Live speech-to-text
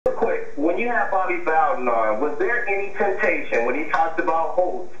quick. When you had Bobby Bowden on, was there any temptation when he talked about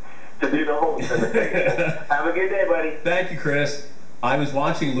Holtz to do the Holtz imitation? Have a good day, buddy. Thank you, Chris. I was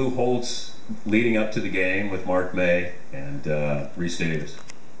watching Lou Holtz leading up to the game with Mark May and Reese Davis.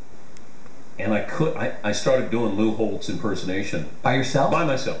 And I started doing Lou Holtz impersonation. By yourself? By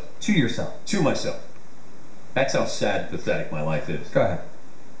myself. To yourself? To myself. That's how sad, pathetic my life is. Go ahead.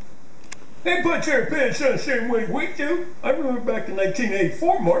 They put their pants on the same way we do. I remember back in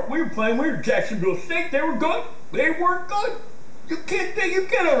 1984, Mark, we were Jacksonville State. They were good. They weren't good. You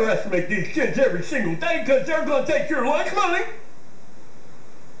can't underestimate these kids every single day because they're going to take your lunch money.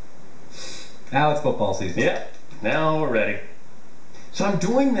 Now it's football season. Yeah, now we're ready. So I'm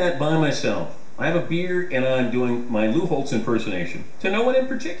doing that by myself. I have a beer and I'm doing my Lou Holtz impersonation. To no one in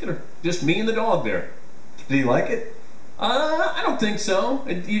particular. Just me and the dog there. Do you like it? I don't think so.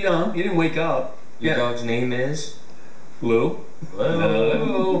 You didn't wake up. Your dog's name is? Lou.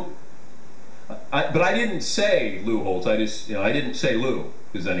 Lou. But I didn't say Lou Holtz. I didn't say Lou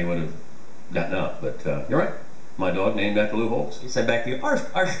because then he would have gotten up. But you're right. My dog named after Lou Holtz. He said back to you, arf,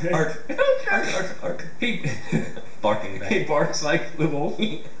 arf, arf, arf, arf. He Barking back. He barks like Lou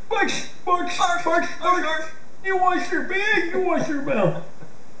Holtz. Barks, barks, barks, barks, barks. You wash your bag, you wash your mouth.